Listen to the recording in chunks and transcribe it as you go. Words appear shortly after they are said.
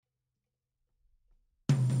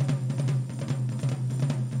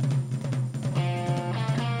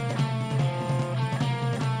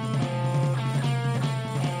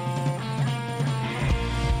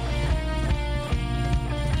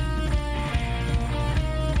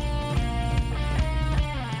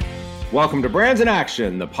Welcome to Brands in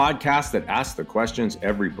Action, the podcast that asks the questions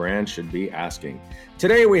every brand should be asking.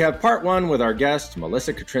 Today we have part one with our guest,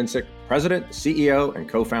 Melissa Katrinsek, President, CEO, and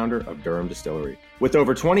co-founder of Durham Distillery. With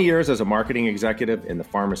over 20 years as a marketing executive in the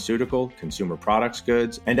pharmaceutical, consumer products,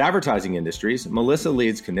 goods, and advertising industries, Melissa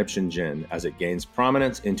leads Conniption Gin as it gains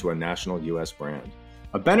prominence into a national U.S. brand.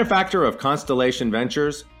 A benefactor of Constellation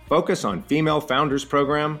Ventures' Focus on Female Founders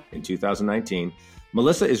program in 2019,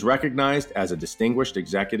 Melissa is recognized as a distinguished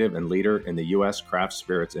executive and leader in the U.S. craft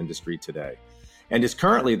spirits industry today, and is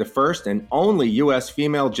currently the first and only U.S.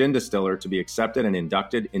 female gin distiller to be accepted and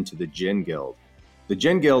inducted into the Gin Guild. The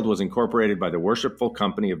Gin Guild was incorporated by the Worshipful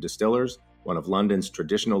Company of Distillers, one of London's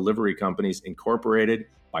traditional livery companies, incorporated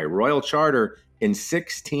by royal charter in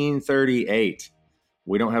 1638.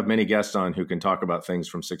 We don't have many guests on who can talk about things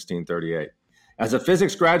from 1638. As a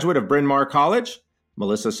physics graduate of Bryn Mawr College,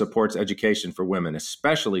 Melissa supports education for women,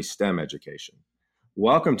 especially STEM education.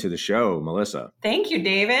 Welcome to the show, Melissa. Thank you,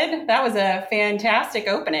 David. That was a fantastic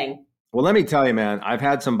opening. Well, let me tell you, man, I've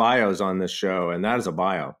had some bios on this show, and that is a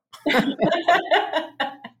bio.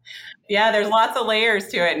 Yeah, there's lots of layers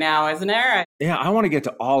to it now, isn't there? Yeah, I want to get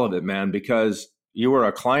to all of it, man, because you were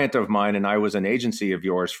a client of mine and I was an agency of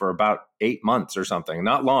yours for about 8 months or something.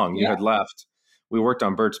 Not long. You had left. We worked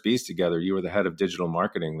on Burt's Bees together. You were the head of digital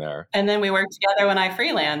marketing there. And then we worked together when I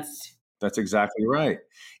freelanced. That's exactly right.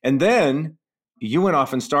 And then you went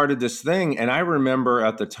off and started this thing. And I remember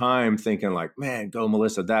at the time thinking like, man, go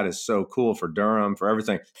Melissa, that is so cool for Durham, for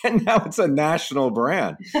everything. And now it's a national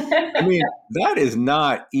brand. I mean, that is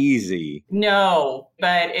not easy. No,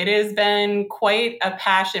 but it has been quite a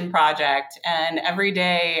passion project. And every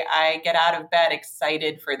day I get out of bed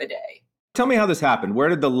excited for the day. Tell me how this happened. Where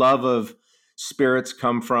did the love of spirits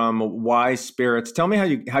come from? Why spirits? Tell me how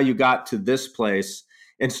you got to this place,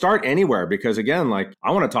 and start anywhere, because again, like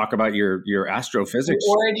I want to talk about your astrophysics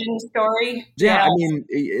origin story. Yeah, I mean,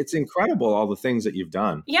 it's incredible all the things that you've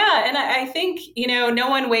done. Yeah, and I think, no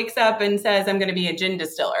one wakes up and says I'm going to be a gin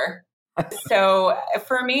distiller. So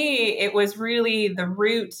for me, it was really the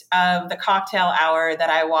root of the cocktail hour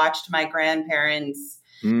that I watched my grandparents.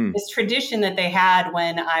 This tradition that they had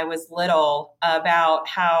when I was little about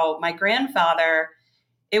how my grandfather,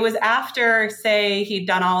 it was after, say, he'd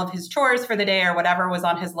done all of his chores for the day or whatever was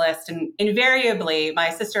on his list. And invariably,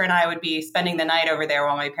 my sister and I would be spending the night over there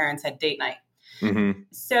while my parents had date night. Mm-hmm.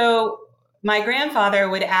 So my grandfather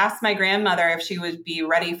would ask my grandmother if she would be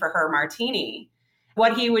ready for her martini.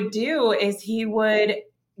 What he would do is he would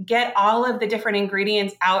get all of the different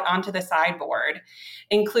ingredients out onto the sideboard,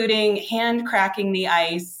 including hand cracking the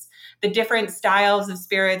ice, the different styles of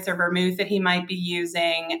spirits or vermouth that he might be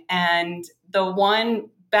using. And the one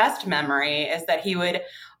best memory is that he would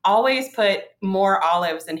always put more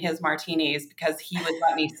olives in his martinis because he would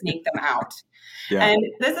let me sneak them out. Yeah. And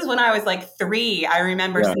this is when I was like 3. I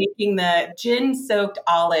remember sneaking the gin-soaked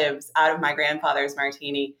olives out of my grandfather's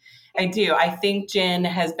martini. I do. I think gin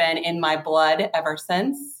has been in my blood ever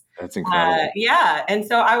since. That's incredible. Yeah. And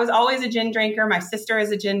so I was always a gin drinker. My sister is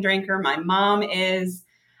a gin drinker. My mom is.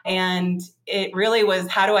 And it really was,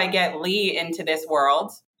 how do I get Lee into this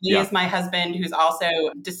world? Lee is my husband, who's also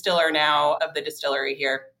distiller now of the distillery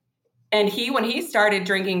here. And when he started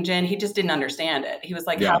drinking gin, he just didn't understand it. He was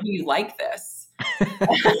like, how do you like this?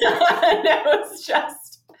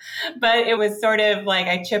 But it was sort of like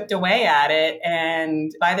I chipped away at it.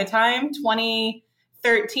 And by the time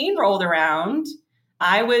 2013 rolled around,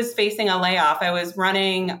 I was facing a layoff. I was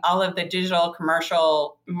running all of the digital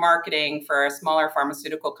commercial marketing for a smaller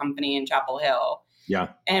pharmaceutical company in Chapel Hill. Yeah.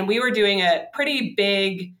 And we were doing a pretty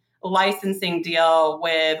big licensing deal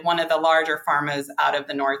with one of the larger pharmas out of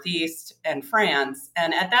the Northeast and France.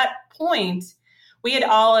 And at that point, we had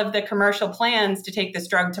all of the commercial plans to take this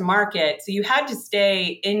drug to market. So you had to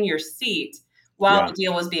stay in your seat while the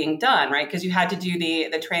deal was being done, right? Because you had to do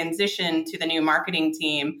the transition to the new marketing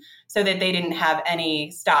team so that they didn't have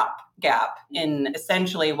any stopgap in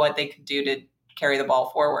essentially what they could do to carry the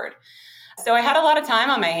ball forward. So I had a lot of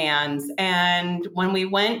time on my hands. And when we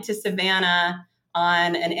went to Savannah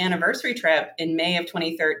on an anniversary trip in May of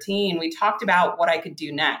 2013, we talked about what I could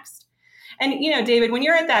do next. And, David, when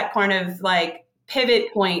you're at that kind of like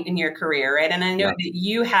pivot point in your career, right? And I know that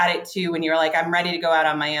you had it too when you were like, I'm ready to go out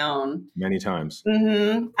on my own. Many times.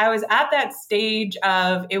 Mm-hmm. I was at that stage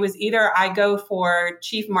of, it was either I go for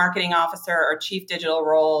chief marketing officer or chief digital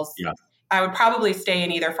roles. Yeah. I would probably stay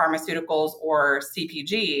in either pharmaceuticals or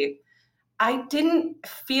CPG. I didn't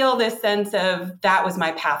feel this sense of that was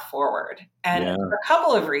my path forward. And for a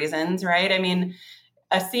couple of reasons, right? I mean,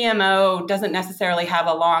 a CMO doesn't necessarily have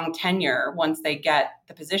a long tenure once they get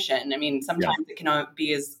the position. I mean, sometimes it can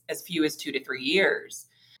be as few as 2 to 3 years.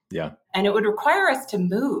 Yeah. And it would require us to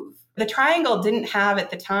move. The Triangle didn't have at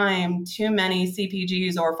the time too many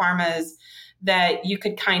CPGs or pharmas that you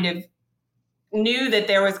could kind of knew that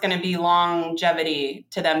there was going to be longevity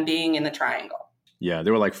to them being in the Triangle. Yeah,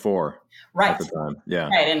 there were like 4 right. at the time. Yeah.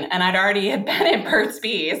 Right. And I'd already had been at Burt's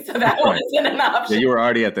Bees, so that wasn't an option. Yeah, you were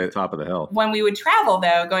already at the top of the hill. When we would travel,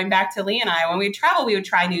 though, going back to Lee and I, when we would travel, we would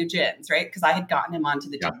try new gins, right? Because I had gotten him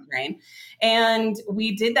onto the gin train. And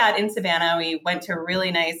we did that in Savannah. We went to a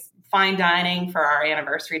really nice fine dining for our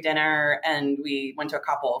anniversary dinner, and we went to a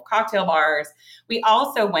couple of cocktail bars. We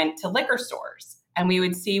also went to liquor stores, and we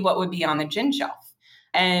would see what would be on the gin shelf.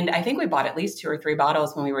 And I think we bought at least 2 or 3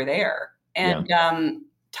 bottles when we were there. And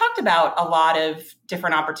talked about a lot of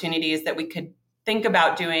different opportunities that we could think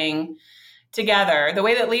about doing together. The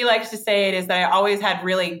way that Lee likes to say it is that I always had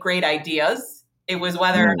really great ideas. It was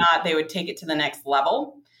whether or not they would take it to the next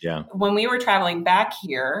level. Yeah. When we were traveling back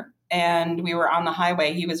here and we were on the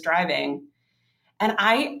highway, he was driving. And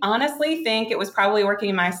I honestly think it was probably working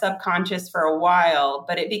in my subconscious for a while,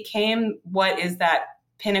 but it became what is that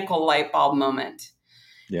pinnacle light bulb moment.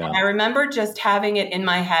 Yeah. And I remember just having it in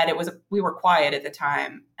my head. We were quiet at the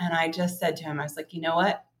time. And I just said to him, I was like, you know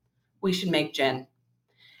what? We should make gin.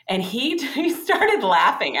 And he started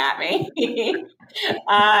laughing at me. He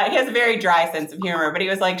has a very dry sense of humor, but he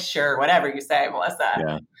was like, sure, whatever you say,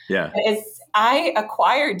 Melissa. Yeah. I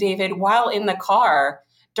acquired, David, while in the car,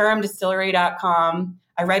 DurhamDistillery.com.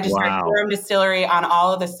 I registered Durham Distillery on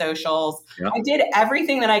all of the socials. Yep. I did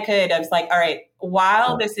everything that I could. I was like, all right,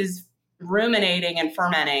 while this is ruminating and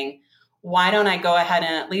fermenting, why don't I go ahead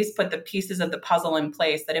and at least put the pieces of the puzzle in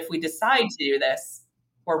place that if we decide to do this,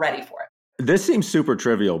 we're ready for it. This seems super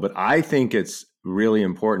trivial, but I think it's really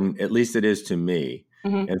important, at least it is to me.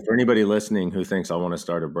 Mm-hmm. And for anybody listening who thinks I want to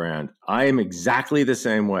start a brand, I am exactly the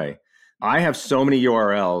same way. I have so many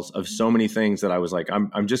URLs of so many things that I was like,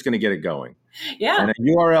 I'm just going to get it going. Yeah. And a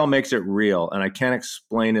URL makes it real. And I can't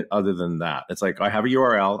explain it other than that. It's like, I have a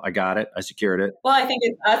URL. I got it. I secured it. Well, I think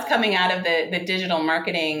it's us coming out of the digital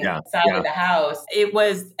marketing side of the house. It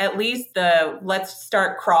was at least let's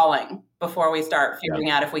start crawling before we start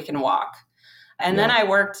figuring out if we can walk. And then I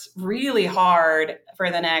worked really hard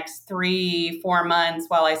for the next 3-4 months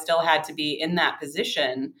while I still had to be in that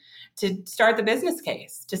position to start the business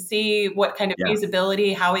case, to see what kind of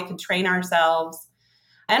feasibility, how we could train ourselves.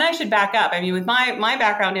 And I should back up. I mean, with my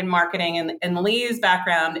background in marketing and Lee's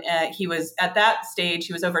background, he was at that stage,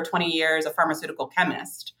 he was over 20 years a pharmaceutical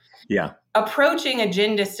chemist. Yeah. Approaching a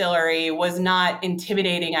gin distillery was not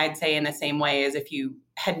intimidating, I'd say, in the same way as if you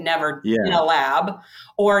had never been in a lab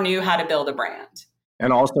or knew how to build a brand.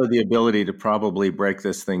 And also the ability to probably break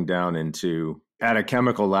this thing down into, at a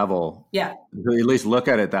chemical level, at least look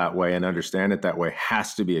at it that way and understand it that way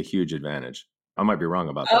has to be a huge advantage. I might be wrong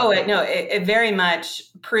about that. It very much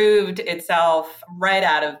proved itself right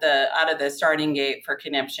out of the starting gate for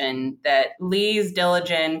Conniption that Lee's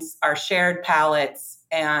diligence, our shared palates,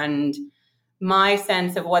 and my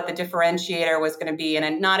sense of what the differentiator was going to be,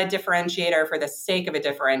 and not a differentiator for the sake of a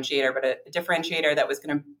differentiator, but a differentiator that was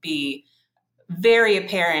going to be very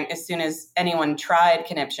apparent as soon as anyone tried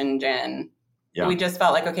Conniption Gin. Yeah. We just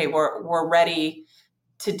felt like, okay, we're ready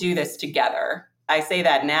to do this together. I say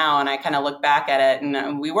that now and I kind of look back at it,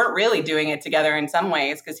 and we weren't really doing it together in some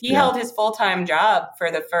ways because he held his full-time job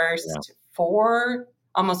for the first 4,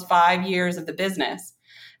 almost 5 years of the business.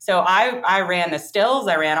 So I ran the stills,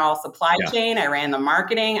 I ran all supply chain, I ran the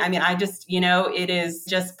marketing. I mean, I just, it is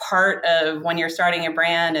just part of when you're starting a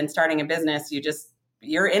brand and starting a business,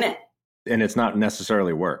 you're in it. And it's not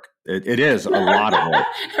necessarily work. It is a lot of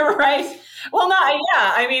work. Right. Well,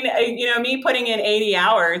 I mean, me putting in 80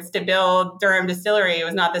 hours to build Durham Distillery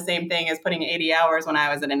was not the same thing as putting 80 hours when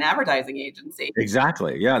I was at an advertising agency.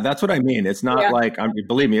 Exactly. Yeah, that's what I mean. It's not like,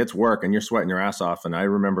 believe me, it's work and you're sweating your ass off. And I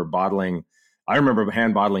remember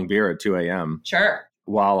hand bottling beer at 2 a.m. Sure.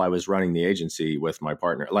 While I was running the agency with my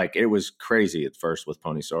partner. Like, it was crazy at first with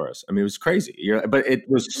Ponysaurus. I mean, it was crazy, but it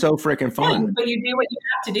was so freaking fun. Yeah, but you do what you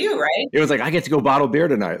have to do, right? It was like, I get to go bottle beer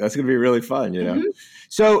tonight. That's going to be really fun, Mm-hmm.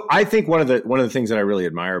 So I think one of the things that I really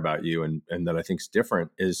admire about you and that I think is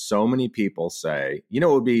different is so many people say,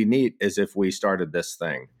 what would be neat is if we started this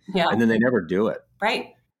thing. Yeah. And then they never do it.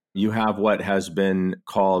 Right. You have what has been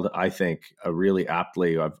called, I think, a really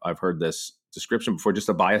aptly, I've heard this description before, just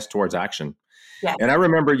a bias towards action. Yeah. And I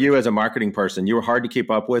remember you as a marketing person, you were hard to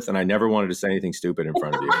keep up with, and I never wanted to say anything stupid in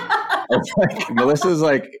front of you. Melissa's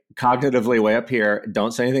like cognitively way up here.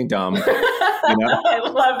 Don't say anything dumb. I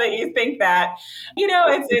love that you think that.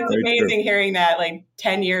 It's amazing hearing that like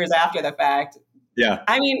 10 years after the fact. Yeah.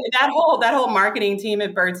 I mean, that whole marketing team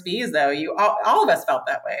at Burt's Bees, though, all of us felt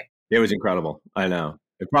that way. It was incredible. I know.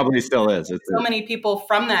 It probably still is. So many people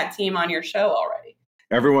from that team on your show already.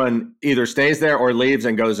 Everyone either stays there or leaves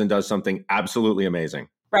and goes and does something absolutely amazing.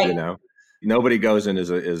 Right. You know, nobody goes in as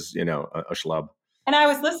a schlub. And I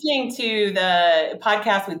was listening to the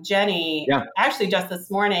podcast with Jenny, actually just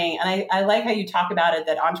this morning, and I like how you talk about it,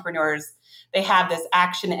 that entrepreneurs, they have this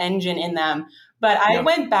action engine in them. But I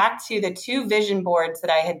went back to the 2 vision boards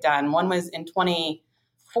that I had done. One was in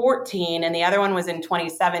 2014 and the other one was in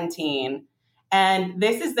 2017. And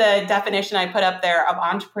this is the definition I put up there of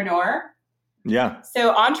entrepreneur. Yeah.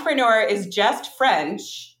 So entrepreneur is just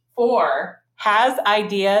French for has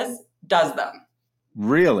ideas, does them.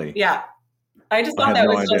 Really? Yeah. I just thought that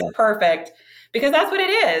was just perfect because that's what it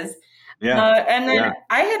is. Yeah. And then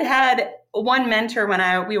I had one mentor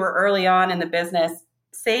when we were early on in the business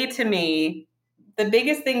say to me, the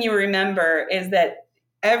biggest thing you remember is that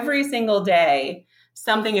every single day,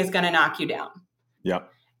 something is going to knock you down. Yeah.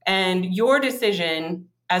 And your decision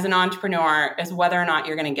as an entrepreneur is whether or not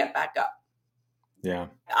you're going to get back up. Yeah.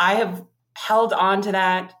 I have held on to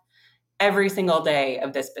that every single day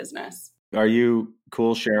of this business. Are you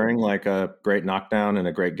cool sharing like a great knockdown and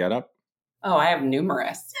a great getup? Oh, I have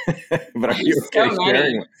numerous. But are you okay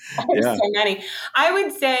sharing? So many. I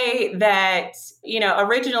would say that,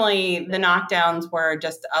 originally the knockdowns were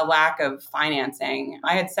just a lack of financing.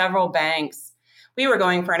 I had several banks. We were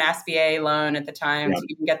going for an SBA loan at the time to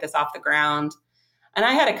even get this off the ground. And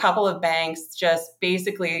I had a couple of banks just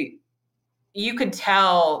basically, you could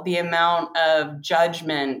tell the amount of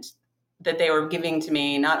judgment that they were giving to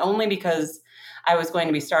me, not only because I was going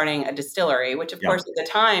to be starting a distillery, which of course at the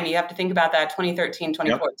time, you have to think about that, 2013,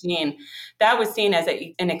 2014, that was seen as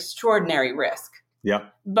an extraordinary risk. Yeah.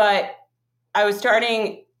 But I was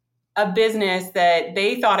starting a business that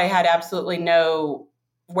they thought I had absolutely no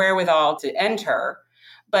wherewithal to enter.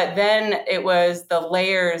 But then it was the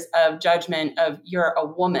layers of judgment of you're a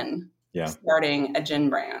woman starting a gin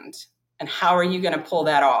brand. And how are you going to pull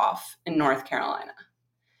that off in North Carolina?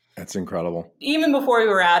 That's incredible. Even before we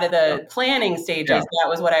were out of the planning stages, that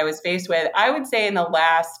was what I was faced with. I would say in the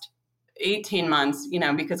last 18 months,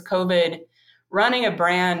 because COVID, running a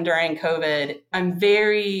brand during COVID, I'm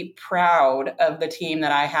very proud of the team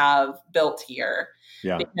that I have built here.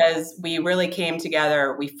 Yeah. Because we really came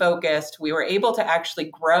together, we focused, we were able to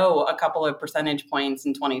actually grow a couple of percentage points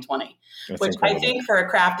in 2020, which incredible. I think for a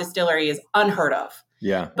craft distillery is unheard of.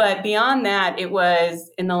 Yeah. But beyond that, it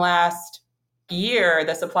was in the last year,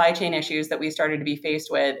 the supply chain issues that we started to be faced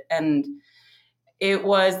with. And it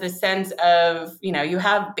was the sense of, you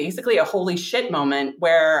have basically a holy shit moment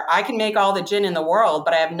where I can make all the gin in the world,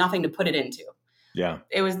 but I have nothing to put it into. Yeah.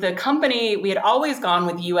 It was the company, we had always gone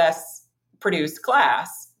with US produced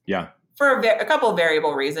glass. Yeah. For a couple of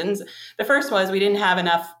variable reasons. The first was we didn't have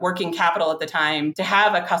enough working capital at the time to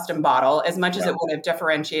have a custom bottle as much as it would have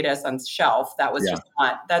differentiated us on shelf. That was just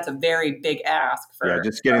that's a very big ask for.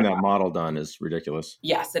 Just getting that model done is ridiculous.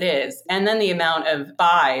 Yes, it is. And then the amount of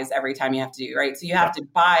buys every time you have to do, right? So you have to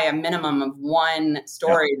buy a minimum of one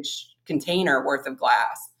storage container worth of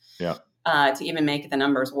glass to even make the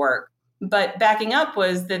numbers work. But backing up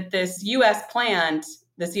was that this US plant,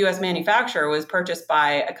 this U.S. manufacturer was purchased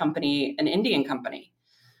by a company, an Indian company.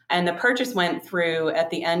 And the purchase went through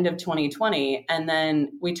at the end of 2020. And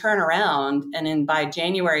then we turn around and by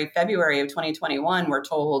January, February of 2021, we're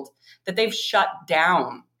told that they've shut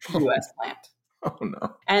down the U.S. plant. Oh,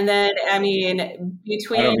 no. And then,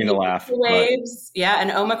 between I don't mean to laugh, waves,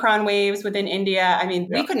 and Omicron waves within India,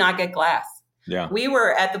 we could not get glass. Yeah. We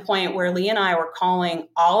were at the point where Lee and I were calling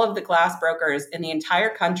all of the glass brokers in the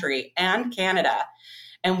entire country and Canada.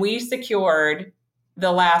 And we secured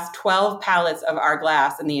the last 12 pallets of our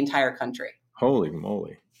glass in the entire country. Holy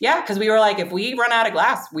moly. Yeah, because we were like, if we run out of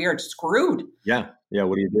glass, we are screwed. Yeah. Yeah.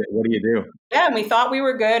 What do you do? Yeah. And we thought we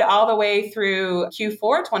were good all the way through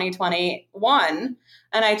Q4 2021.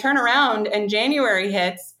 And I turn around and January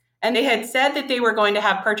hits and they had said that they were going to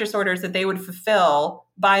have purchase orders that they would fulfill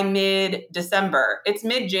by mid-December. It's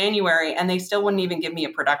mid-January and they still wouldn't even give me a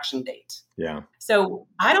production date. Yeah. So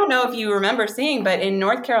I don't know if you remember seeing, but in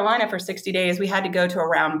North Carolina for 60 days, we had to go to a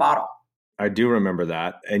round bottle. I do remember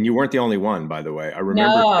that. And you weren't the only one, by the way. I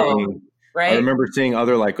remember seeing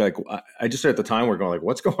other, like I just at the time we're going like,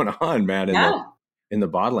 what's going on, man? In the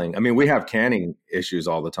bottling. We have canning issues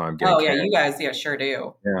all the time. You guys, sure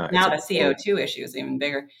do. Yeah. Now the CO2 issue is even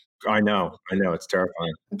bigger. I know. It's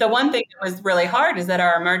terrifying. The one thing that was really hard is that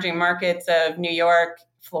our emerging markets of New York,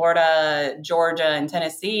 Florida, Georgia, and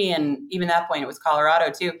Tennessee, and even at that point it was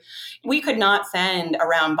Colorado too, we could not send a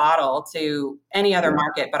round bottle to any other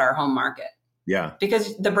market but our home market. Yeah.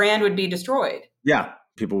 Because the brand would be destroyed. Yeah.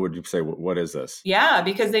 people would say, what is this? Yeah,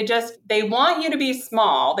 because they want you to be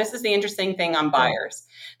small. This is the interesting thing on buyers.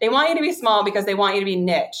 They want you to be small because they want you to be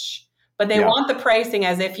niche, but they want the pricing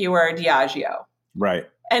as if you were a Diageo. Right.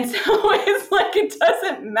 And so it's like, it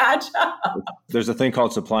doesn't match up. There's a thing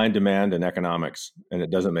called supply and demand in economics, and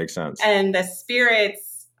it doesn't make sense. And the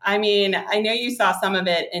spirits, I mean, I know you saw some of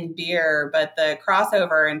it in beer, but the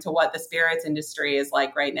crossover into what the spirits industry is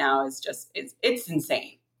like right now is just, it's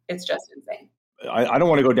insane. It's just insane. I don't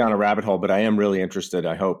want to go down a rabbit hole, but I am really interested.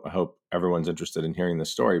 I hope everyone's interested in hearing this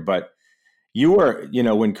story. But you were,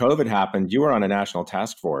 when COVID happened, you were on a national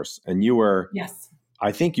task force, and you were, yes,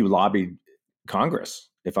 I think you lobbied Congress,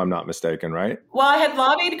 if I'm not mistaken, right? Well, I had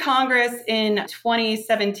lobbied Congress in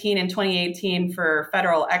 2017 and 2018 for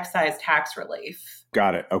federal excise tax relief.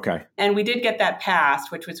 Got it. Okay. And we did get that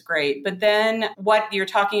passed, which was great. But then what you're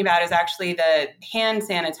talking about is actually the hand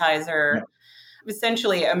sanitizer,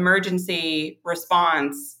 essentially emergency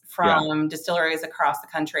response from distilleries across the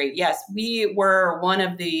country. Yes, we were one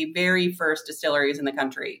of the very first distilleries in the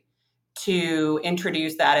country to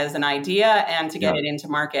introduce that as an idea and to get it into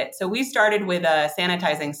market. So we started with a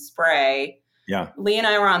sanitizing spray. Yeah. Lee and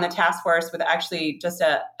I were on the task force with actually just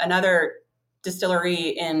another distillery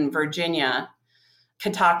in Virginia,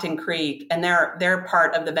 Catoctin Creek, and they're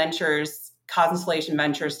part of the Constellation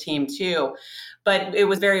Ventures team too. But it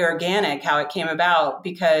was very organic how it came about,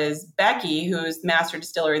 because Becky, who's master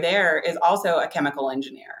distiller there, is also a chemical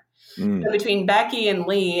engineer. So between Becky and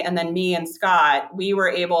Lee, and then me and Scott, we were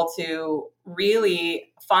able to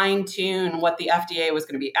really fine tune what the FDA was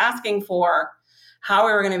going to be asking for, how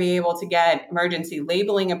we were going to be able to get emergency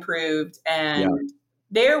labeling approved. And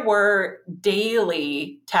there were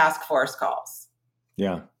daily task force calls.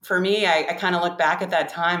 Yeah. For me, I kind of look back at that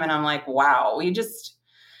time and I'm like, wow, we just,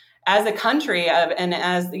 as a country and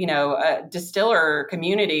as, a distiller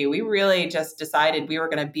community, we really just decided we were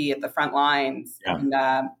going to be at the front lines.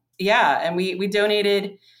 Yeah. And we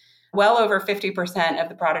donated well over 50% of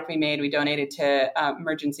the product we made. We donated to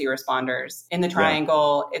emergency responders in the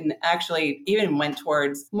Triangle, and actually even went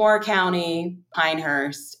towards Moore County,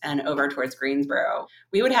 Pinehurst, and over towards Greensboro.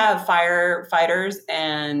 We would have firefighters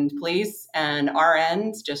and police and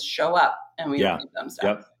RNs just show up, and we would give them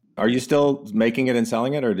stuff. Yep. Are you still making it and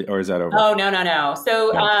selling it, or is that over? Oh, no.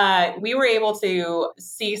 So we were able to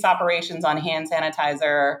cease operations on hand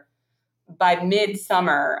sanitizer by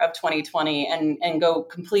midsummer of 2020 and go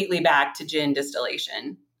completely back to gin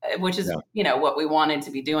distillation, which is, what we wanted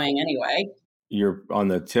to be doing anyway. You're on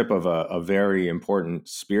the tip of a very important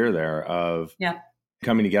spear there of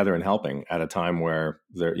coming together and helping at a time where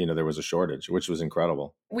there was a shortage, which was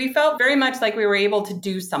incredible. We felt very much like we were able to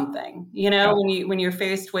do something, when you're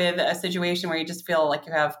faced with a situation where you just feel like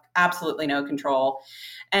you have absolutely no control.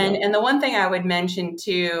 And the one thing I would mention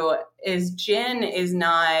too is gin is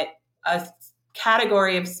not a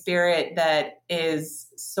category of spirit that is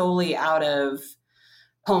solely out of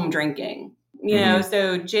home drinking.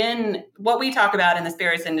 So gin, what we talk about in the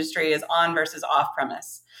spirits industry is on versus off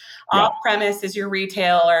premise. Off premise is your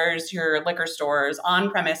retailers, your liquor stores. On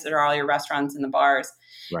premise are all your restaurants and the bars.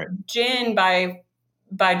 Right. Gin, by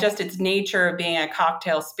just its nature of being a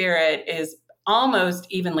cocktail spirit, is almost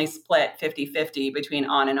evenly split 50-50 between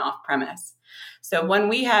on and off premise. So when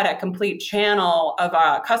we had a complete channel of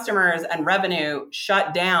customers and revenue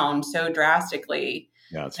shut down so drastically,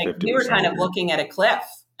 we were kind of looking at a cliff,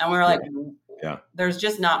 and we were like, there's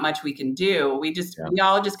just not much we can do. We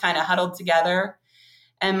all just kind of huddled together.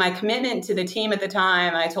 And my commitment to the team at the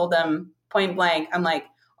time, I told them point blank, I'm like,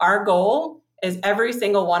 our goal is every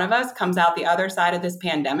single one of us comes out the other side of this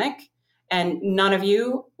pandemic and none of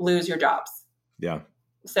you lose your jobs. Yeah.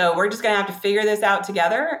 So we're just going to have to figure this out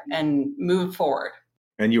together and move forward.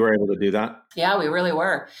 And you were able to do that? Yeah, we really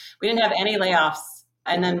were. We didn't have any layoffs.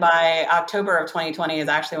 And then by October of 2020 is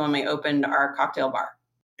actually when we opened our cocktail bar.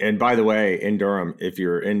 And by the way, in Durham, if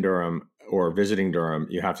you're in Durham or visiting Durham,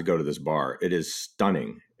 you have to go to this bar. It is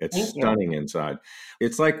stunning. It's stunning inside.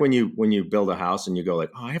 It's like when you build a house and you go like,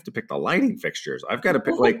 oh, I have to pick the lighting fixtures. I've got to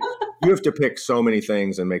pick you have to pick so many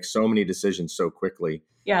things and make so many decisions so quickly.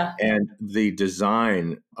 Yeah. And the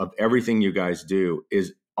design of everything you guys do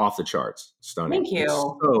is off the charts. Stunning. Thank you. It's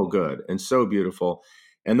so good and so beautiful.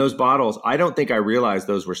 And those bottles, I don't think I realized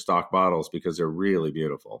those were stock bottles because they're really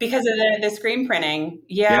beautiful. Because of the screen printing.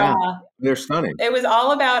 Yeah. They're stunning. It was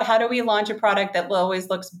all about how do we launch a product that always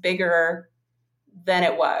looks bigger than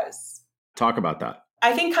it was. Talk about that.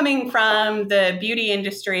 I think coming from the beauty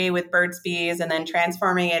industry with Burt's Bees and then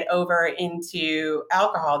transforming it over into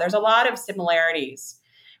alcohol, there's a lot of similarities.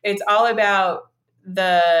 It's all about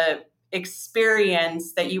the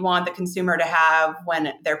experience that you want the consumer to have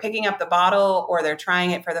when they're picking up the bottle or they're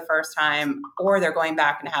trying it for the first time or they're going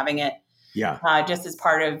back and having it just as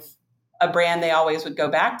part of a brand they always would go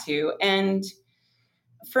back to. And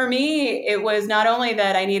for me, it was not only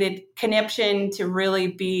that I needed Conniption to really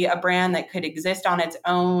be a brand that could exist on its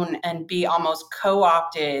own and be almost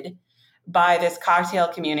co-opted by this cocktail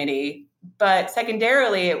community, but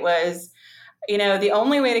secondarily, it was, the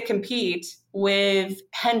only way to compete with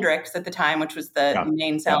Hendrick's at the time, which was the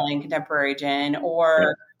main selling contemporary gin,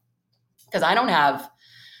 or because I don't have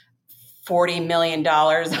 $40 million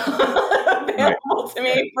available to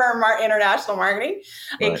me for international marketing.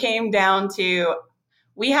 It came down to,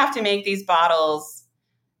 we have to make these bottles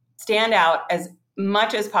stand out as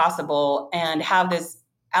much as possible and have this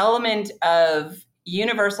element of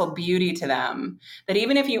universal beauty to them that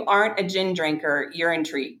even if you aren't a gin drinker, you're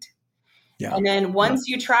intrigued. Yeah. And then once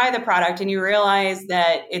you try the product and you realize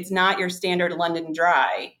that it's not your standard London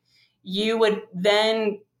Dry, you would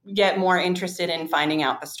then get more interested in finding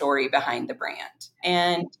out the story behind the brand.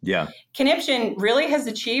 And Conniption really has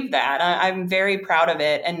achieved that. I'm very proud of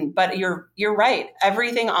it. But you're right.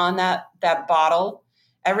 Everything on that bottle,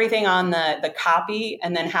 everything on the copy,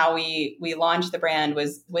 and then how we launched the brand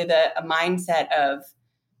was with a mindset of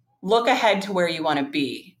look ahead to where you want to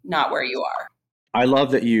be, not where you are. I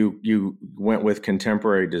love that you went with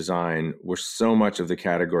contemporary design, where so much of the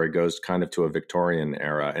category goes kind of to a Victorian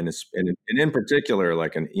era, and in particular,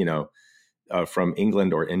 like from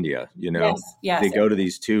England or India. Yes. They go to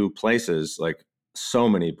these two places, like so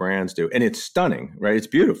many brands do, and it's stunning, right? It's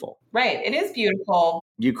beautiful, right? It is beautiful.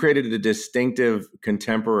 You created a distinctive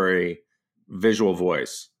contemporary visual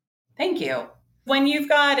voice. Thank you. When you've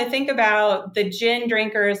got to think about the gin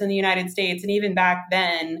drinkers in the United States, and even back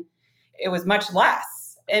then, it was much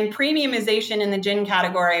less. And premiumization in the gin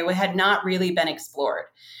category had not really been explored.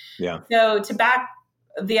 Yeah. So to back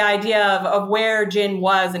the idea of where gin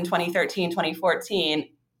was in 2013, 2014,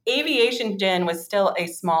 Aviation Gin was still a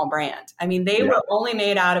small brand. I mean, they were only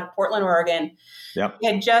made out of Portland, Oregon. Yep.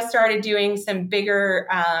 They had just started doing some bigger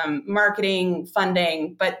marketing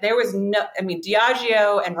funding, but there was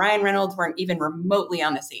Diageo and Ryan Reynolds weren't even remotely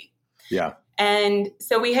on the scene. Yeah. And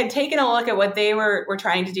so we had taken a look at what they were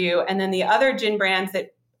trying to do. And then the other gin brands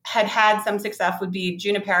that had some success would be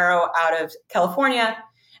Junipero out of California,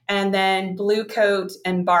 and then Blue Coat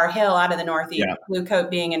and Bar Hill out of the Northeast, Blue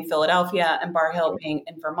Coat being in Philadelphia and Bar Hill being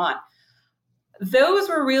in Vermont. Those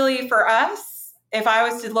were really, for us, if I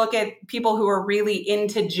was to look at people who are really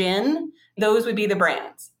into gin, those would be the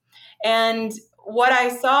brands. And what I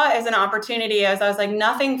saw as an opportunity is I was like,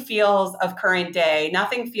 nothing feels of current day.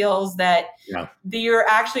 Nothing feels that you're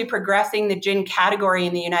actually progressing the gin category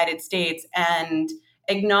in the United States and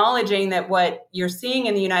acknowledging that what you're seeing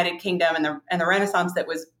in the United Kingdom and the Renaissance that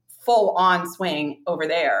was full on swing over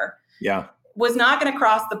there was not going to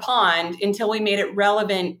cross the pond until we made it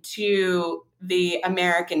relevant to the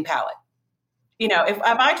American palate. If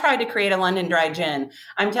I tried to create a London Dry gin,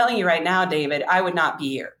 I'm telling you right now, David, I would not be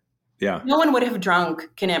here. Yeah. No one would have drunk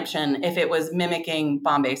Conniption if it was mimicking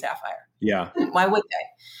Bombay Sapphire. Yeah. Why would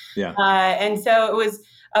they? Yeah. And so it was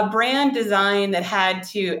a brand design that had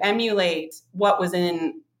to emulate what was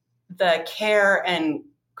in the care and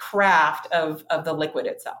craft of the liquid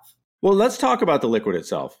itself. Well, let's talk about the liquid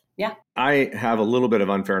itself. Yeah. I have a little bit of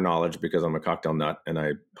unfair knowledge because I'm a cocktail nut and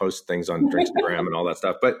I post things on Drinkstagram and all that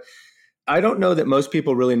stuff. But I don't know that most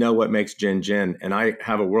people really know what makes gin gin. And I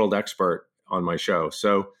have a world expert on my show.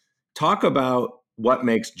 So talk about what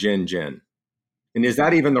makes gin gin. And is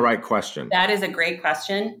that even the right question? That is a great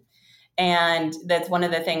question. And that's one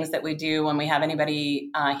of the things that we do when we have anybody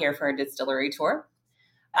here for a distillery tour.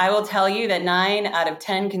 I will tell you that 9 out of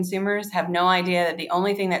 10 consumers have no idea that the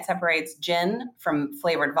only thing that separates gin from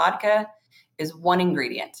flavored vodka is one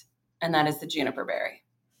ingredient, and that is the juniper berry.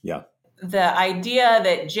 Yeah. The idea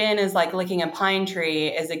that gin is like licking a pine tree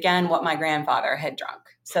is, again, what my grandfather had drunk.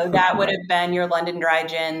 So that would have been your London Dry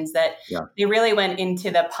gins that they really went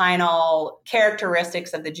into the pinal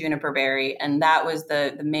characteristics of the juniper berry. And that was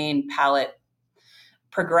the main palate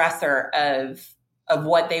progressor of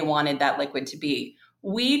what they wanted that liquid to be.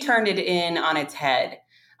 We turned it in on its head.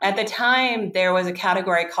 At the time, there was a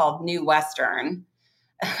category called New Western.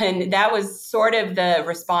 And that was sort of the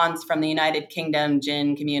response from the United Kingdom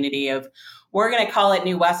gin community of, we're going to call it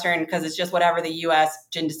New Western because it's just whatever the U.S.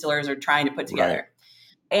 gin distillers are trying to put together. Right.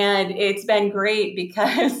 And it's been great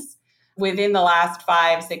because within the last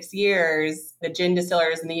 5-6 years, the gin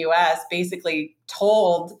distillers in the U.S. basically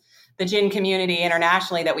told the gin community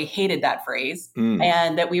internationally that we hated that phrase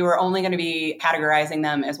and that we were only going to be categorizing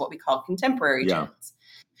them as what we call contemporary gins.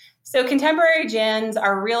 So contemporary gins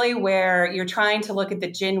are really where you're trying to look at the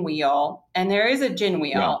gin wheel. And there is a gin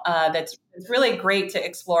wheel that's really great to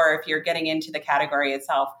explore if you're getting into the category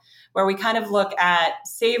itself, where we kind of look at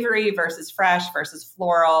savory versus fresh versus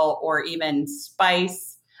floral or even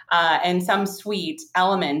spice and some sweet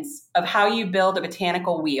elements of how you build a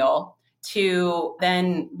botanical wheel to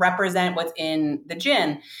then represent what's in the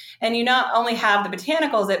gin. And you not only have the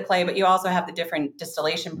botanicals at play, but you also have the different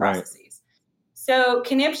distillation processes. Right. So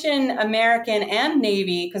Conniption, American, and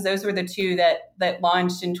Navy, because those were the two that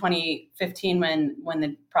launched in 2015 when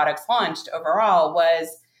the products launched overall, was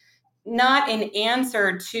not an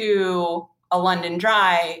answer to a London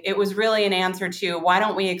Dry. It was really an answer to why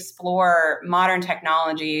don't we explore modern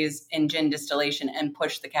technologies in gin distillation and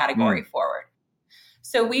push the category forward.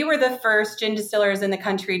 So we were the first gin distillers in the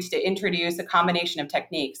country to introduce a combination of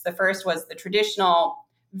techniques. The first was the traditional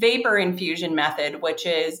vapor infusion method, which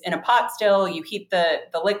is in a pot still, you heat the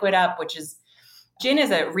liquid up, which is, gin is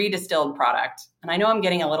a redistilled product. And I know I'm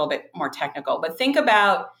getting a little bit more technical, but think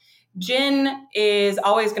about gin is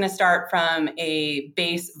always going to start from a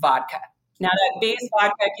base vodka. Now that base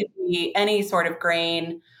vodka can be any sort of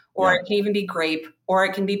grain, or it can even be grape, or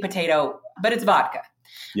it can be potato, but it's vodka.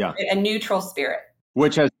 Yeah. A neutral spirit.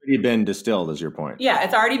 Which has already been distilled, is your point. Yeah,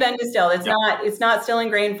 it's already been distilled. It's not still in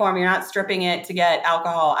grain form. You're not stripping it to get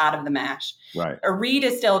alcohol out of the mash. Right. A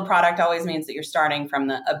redistilled product always means that you're starting from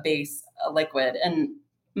a base liquid. And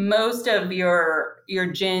most of your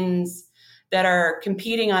gins that are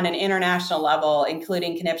competing on an international level,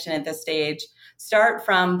 including Conniption at this stage, start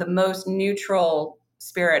from the most neutral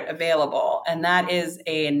spirit available. And that is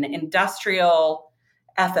an industrial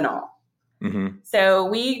ethanol. Mm-hmm. So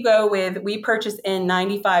we purchase in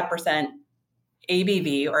 95%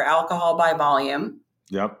 ABV or alcohol by volume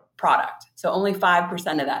product. So only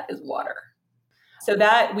 5% of that is water. So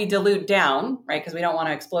that we dilute down, right? Because we don't want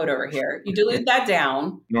to explode over here. You dilute that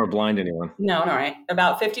down. Nor blind anyone. No, right.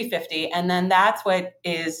 About 50-50. And then that's what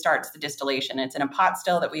starts the distillation. It's in a pot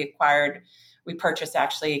still that we acquired. We purchased,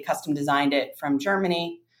 actually custom designed it from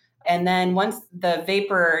Germany. And then once the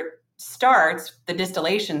vapor starts, the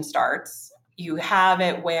distillation starts, you have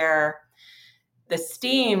it where the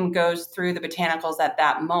steam goes through the botanicals at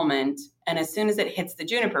that moment. And as soon as it hits the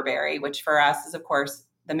juniper berry, which for us is, of course,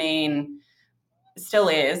 still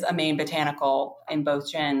is a main botanical in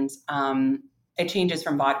both gins, it changes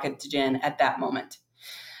from vodka to gin at that moment.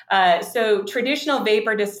 So traditional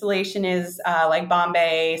vapor distillation is like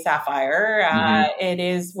Bombay Sapphire. It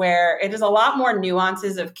is where it is a lot more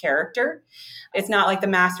nuances of character. It's not like the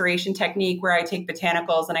maceration technique where I take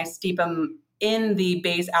botanicals and I steep them in the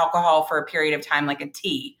base alcohol for a period of time, like a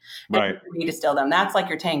tea, and redistill them. That's like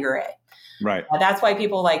your Tanqueray. Right. That's why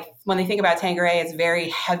people when they think about Tanqueray, it's very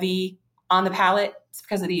heavy on the palate. It's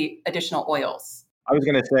because of the additional oils. I was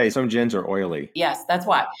going to say some gins are oily. Yes, that's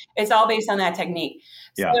why. It's all based on that technique.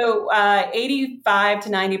 Yeah. So 85 to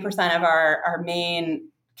 90% of our main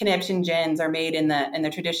Conniption gins are made in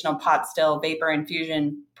the traditional pot still vapor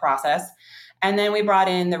infusion process. And then we brought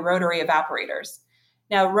in the rotary evaporators.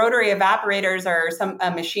 Now, rotary evaporators are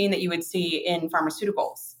a machine that you would see in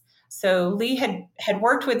pharmaceuticals. So Lee had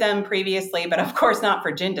worked with them previously, but of course not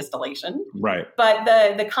for gin distillation. Right. But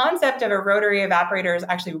the concept of a rotary evaporator is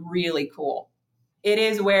actually really cool. It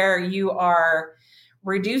is where you are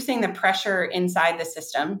reducing the pressure inside the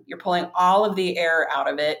system. You're pulling all of the air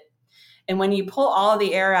out of it. And when you pull all of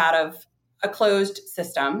the air out of a closed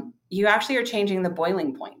system, you actually are changing the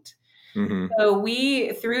boiling point. Mm-hmm. So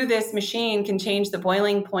we, through this machine, can change the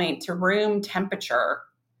boiling point to room temperature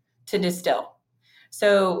to distill.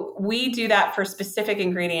 So we do that for specific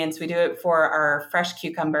ingredients. We do it for our fresh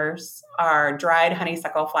cucumbers, our dried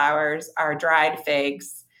honeysuckle flowers, our dried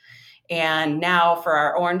figs, and now for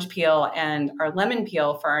our orange peel and our lemon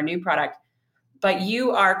peel for our new product. But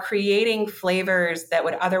you are creating flavors that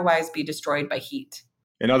would otherwise be destroyed by heat.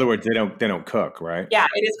 In other words, they don't cook, right? Yeah,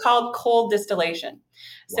 it is called cold distillation.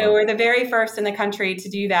 So We're the very first in the country to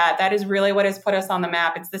do that. That is really what has put us on the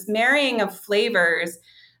map. It's this marrying of flavors.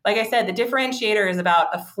 Like I said, the differentiator is about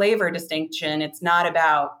a flavor distinction. It's not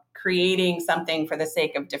about creating something for the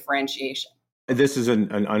sake of differentiation. This is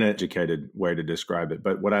an uneducated way to describe it.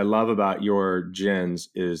 But what I love about your gins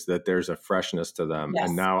is that there's a freshness to them. Yes.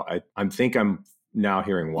 And now I'm now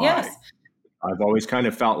hearing why. Yes. I've always kind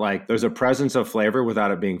of felt like there's a presence of flavor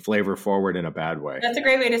without it being flavor forward in a bad way. That's a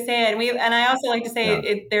great way to say it. And I also like to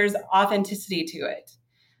say there's authenticity to it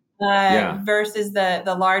versus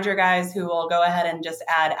the larger guys who will go ahead and just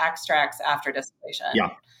add extracts after distillation.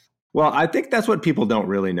 Yeah. Well, I think that's what people don't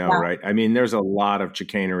really know, right? I mean, there's a lot of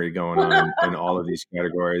chicanery going on in all of these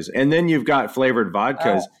categories. And then you've got flavored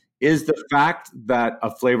vodkas. Is the fact that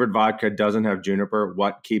a flavored vodka doesn't have juniper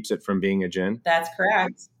what keeps it from being a gin? That's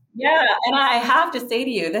correct. Yeah. And I have to say to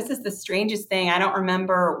you, this is the strangest thing. I don't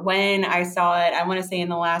remember when I saw it. I want to say in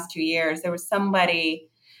the last 2 years, there was somebody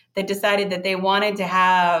that decided that they wanted to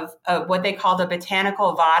have what they called a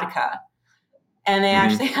botanical vodka. And they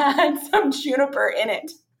actually had some juniper in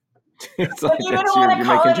it. It's But like you didn't want to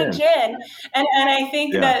call it a gin. And I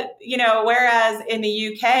think Yeah. that, whereas in the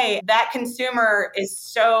UK, that consumer is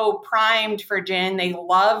so primed for gin, they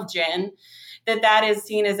love gin, that is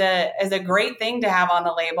seen as a great thing to have on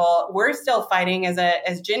the label. We're still fighting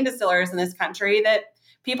as gin distillers in this country that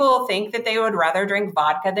people think that they would rather drink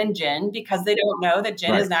vodka than gin because they don't know that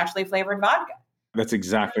gin is naturally flavored vodka. That's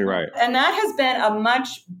exactly right. And that has been a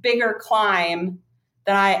much bigger climb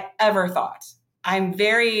than I ever thought. I'm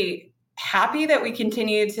very happy that we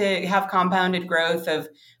continue to have compounded growth of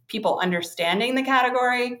people understanding the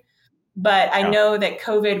category, but I know that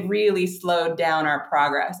COVID really slowed down our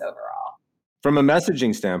progress overall. From a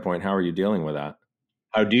messaging standpoint, how are you dealing with that?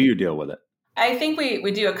 How do you deal with it? I think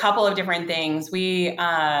we do a couple of different things. We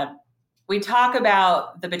talk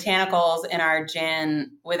about the botanicals in our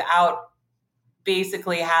gin without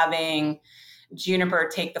basically having juniper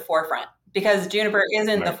take the forefront, because juniper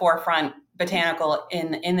isn't the forefront botanical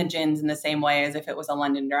in the gins in the same way as if it was a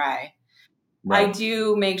London Dry. Right. I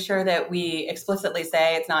do make sure that we explicitly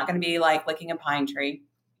say it's not going to be like licking a pine tree.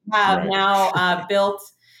 We have now built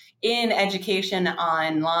in education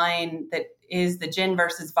online that is the gin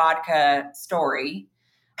versus vodka story,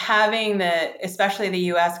 having especially the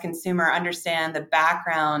US consumer understand the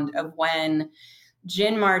background of when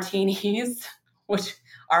gin martinis, which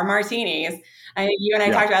are martinis, you and I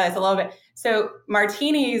talked about this a little bit. So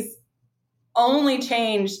martinis only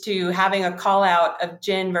changed to having a call out of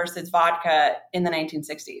gin versus vodka in the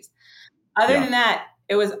 1960s. Other than that,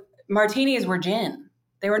 it was martinis were gin.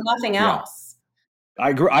 They were nothing else.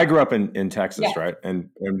 I grew up in Texas, right? And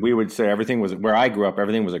we would say everything was, where I grew up,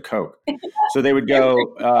 everything was a Coke. So they would go,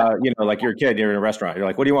 like you're a kid, you're in a restaurant. You're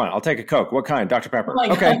like, what do you want? I'll take a Coke. What kind? Dr. Pepper.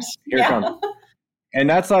 Okay, here it comes. And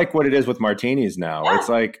that's like what it is with martinis now. Yeah. It's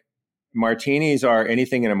like martinis are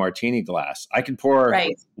anything in a martini glass. I can pour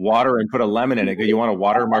water and put a lemon in it. You want a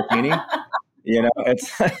water martini?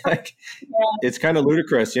 It's like, it's kind of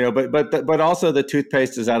ludicrous, but also the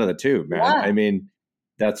toothpaste is out of the tube, man. Yeah. I mean,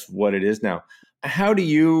 that's what it is now. How do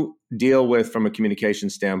you deal with, from a communication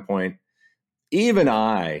standpoint? Even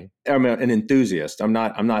I'm an enthusiast. I'm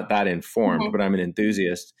not that informed, but I'm an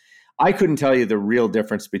enthusiast. I couldn't tell you the real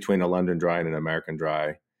difference between a London Dry and an American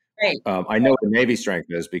Dry. Right. I know what the Navy strength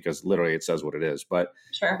is because literally it says what it is. But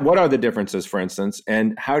what are the differences, for instance,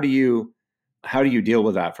 and how do you deal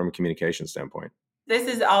with that from a communication standpoint? This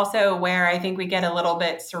is also where I think we get a little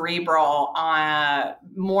bit cerebral,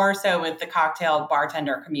 more so with the cocktail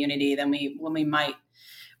bartender community than we might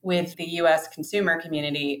with the U.S. consumer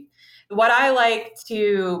community. What I like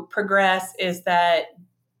to progress is that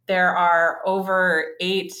there are over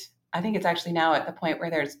 8, I think it's actually now at the point where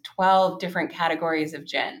there's 12 different categories of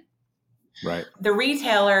gin. Right. The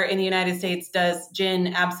retailer in the United States does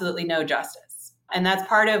gin absolutely no justice. And that's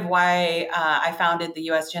part of why I founded the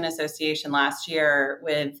U.S. Gin Association last year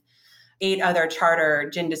with 8 other charter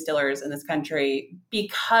gin distillers in this country,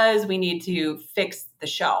 because we need to fix the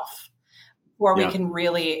shelf where we can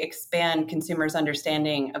really expand consumers'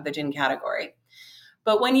 understanding of the gin category.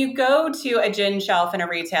 But when you go to a gin shelf in a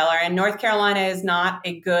retailer, and North Carolina is not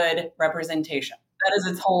a good representation. That is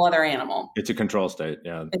its whole other animal. It's a control state,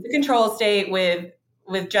 yeah. It's a control state with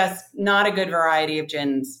just not a good variety of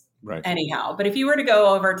gins anyhow. But if you were to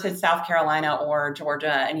go over to South Carolina or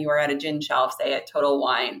Georgia and you were at a gin shelf, say at Total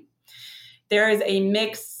Wine, there is a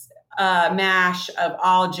mix mash of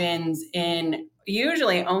all gins in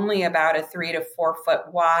usually only about a 3 to 4 foot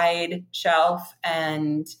wide shelf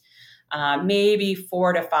and maybe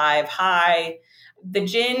 4 to 5 high. The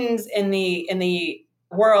gins in the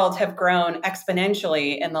world have grown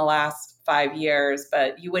exponentially in the last 5 years,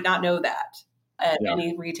 but you would not know that at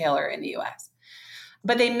any retailer in the US.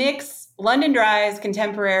 But they mix London Dries,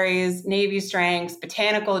 contemporaries, Navy strengths,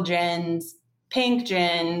 botanical gins, pink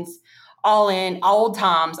gins, all in, Old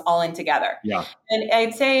Toms, all in together. Yeah. And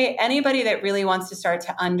I'd say anybody that really wants to start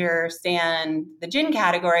to understand the gin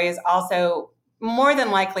category is also more than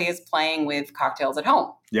likely is playing with cocktails at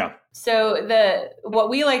home. Yeah. So what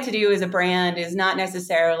we like to do as a brand is not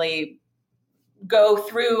necessarily go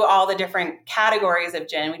through all the different categories of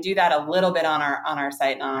gin. We do that a little bit on our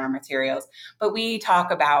site and on our materials, but we talk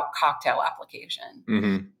about cocktail application.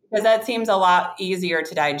 Mm-hmm. Because that seems a lot easier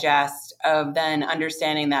to digest than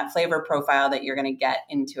understanding that flavor profile that you're going to get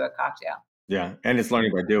into a cocktail. Yeah. And it's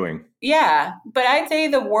learning by doing. Yeah. But I'd say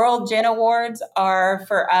the World Gin Awards are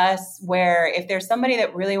for us where if there's somebody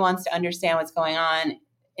that really wants to understand what's going on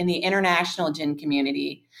in the international gin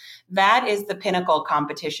community, that is the pinnacle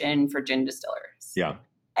competition for gin distillers. Yeah.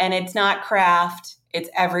 And it's not craft. It's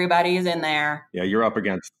everybody's in there. Yeah. You're up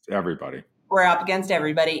against everybody. We're up against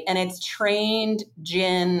everybody. And it's trained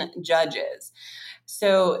gin judges.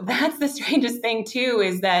 So that's the strangest thing too,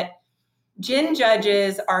 is that gin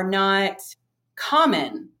judges are not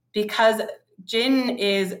common because gin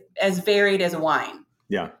is as varied as wine.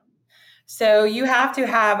 Yeah. So you have to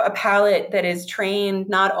have a palate that is trained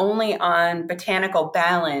not only on botanical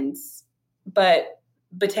balance, but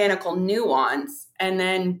botanical nuance, and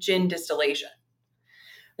then gin distillation.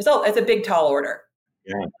 So it's a big, tall order.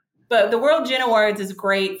 Yeah. But the World Gin Awards is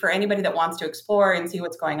great for anybody that wants to explore and see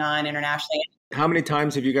what's going on internationally. How many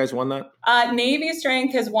times have you guys won that? Navy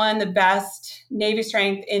Strength has won the best Navy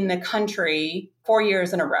Strength in the country 4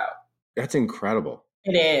 years in a row. That's incredible.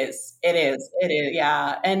 It is.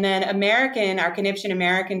 Yeah. And then our Conniption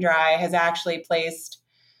American Dry has actually placed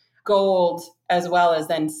gold as well as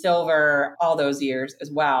then silver all those years as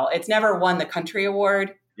well. It's never won the country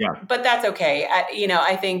award. Yeah. But that's okay.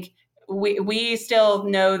 I think we still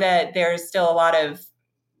know that there's still a lot of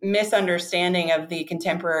misunderstanding of the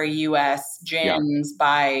contemporary U.S. gins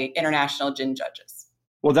by international gin judges.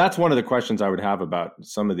 Well, that's one of the questions I would have about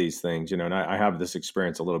some of these things, and I have this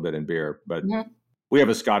experience a little bit in beer, but we have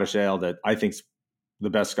a Scottish ale that I think's the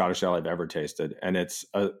best Scottish ale I've ever tasted. And it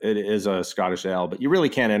is a Scottish ale, but you really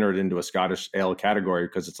can't enter it into a Scottish ale category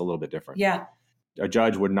because it's a little bit different. Yeah. A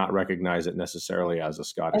judge would not recognize it necessarily as a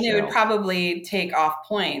Scottish ale. And they would probably take off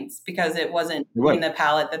points because it wasn't in the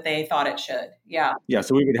palate that they thought it should. Yeah. Yeah.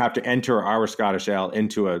 So we would have to enter our Scottish ale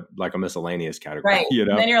into a miscellaneous category. Right.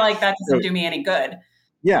 And then you're like, that doesn't do me any good.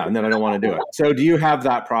 Yeah. And then I don't want to do it. So do you have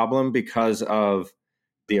that problem because of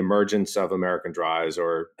the emergence of American Dries,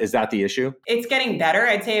 or is that the issue? It's getting better.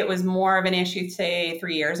 I'd say it was more of an issue, say,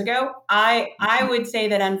 3 years ago. I would say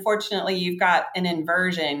that unfortunately you've got an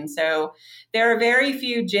inversion. So there are very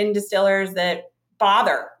few gin distillers that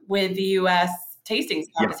bother with the U.S. tastings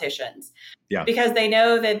competitions. Yeah. Because they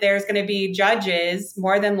know that there's going to be judges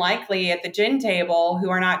more than likely at the gin table who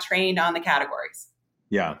are not trained on the categories.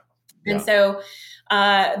 Yeah. And so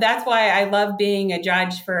that's why I love being a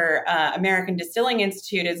judge for American Distilling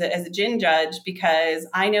Institute as a gin judge, because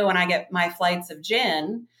I know when I get my flights of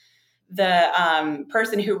gin, the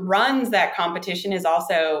person who runs that competition is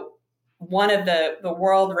also one of the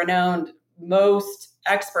world-renowned most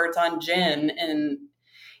experts on gin, and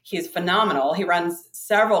he's phenomenal. He runs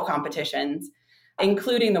several competitions,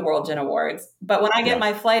 including the World Gin Awards. But when I get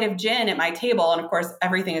my flight of gin at my table, and of course,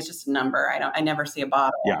 everything is just a number. I never see a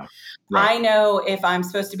bottle. Yeah. Right. I know if I'm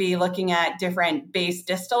supposed to be looking at different base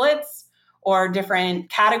distillates or different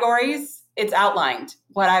categories, it's outlined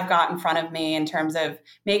what I've got in front of me in terms of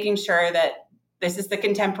making sure that this is the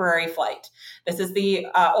contemporary flight. This is the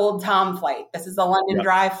Old Tom flight. This is the London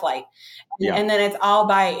Dry flight. And then it's all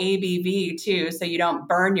by ABV too, so you don't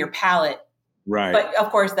burn your palate. Right. But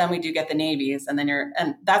of course, then we do get the navies,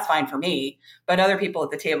 and that's fine for me. But other people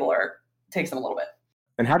at the table takes them a little bit.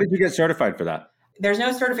 And how did you get certified for that? There's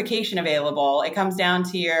no certification available. It comes down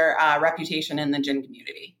to your reputation in the gin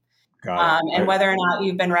community, and whether or not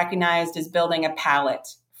you've been recognized as building a palate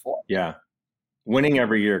for. Yeah, winning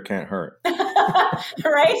every year can't hurt.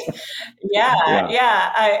 Right? Yeah.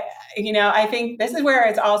 I think this is where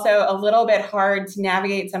it's also a little bit hard to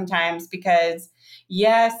navigate sometimes because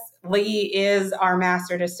yes, Lee is our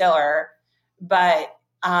master distiller, but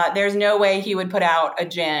there's no way he would put out a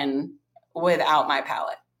gin without my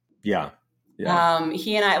palate. Yeah.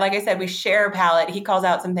 He and I, like I said, we share a palate. He calls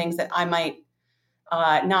out some things that I might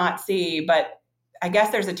not see, but I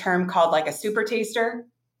guess there's a term called like a super taster.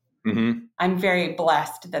 Mm-hmm. I'm very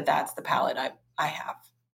blessed that that's the palate I have.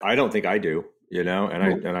 I don't think I do, and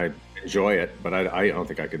I enjoy it, but I don't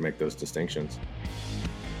think I could make those distinctions.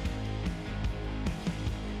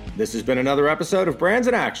 This has been another episode of Brands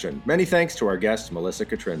in Action. Many thanks to our guest, Melissa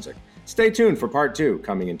Katrinzik. Stay tuned for part 2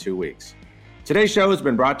 coming in 2 weeks. Today's show has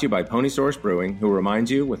been brought to you by Pony Source Brewing, who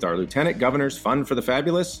reminds you with our Lieutenant Governor's Fund for the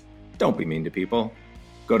Fabulous, don't be mean to people.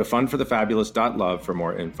 Go to fundforthefabulous.love for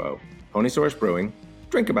more info. Pony Source Brewing,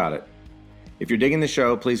 drink about it. If you're digging the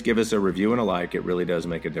show, please give us a review and a like. It really does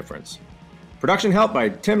make a difference. Production help by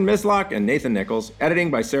Tim Mislock and Nathan Nichols,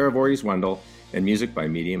 editing by Sarah Voorhees-Wendell, and music by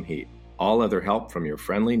Medium Heat. All other help from your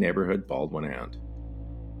friendly neighborhood Baldwin Hound.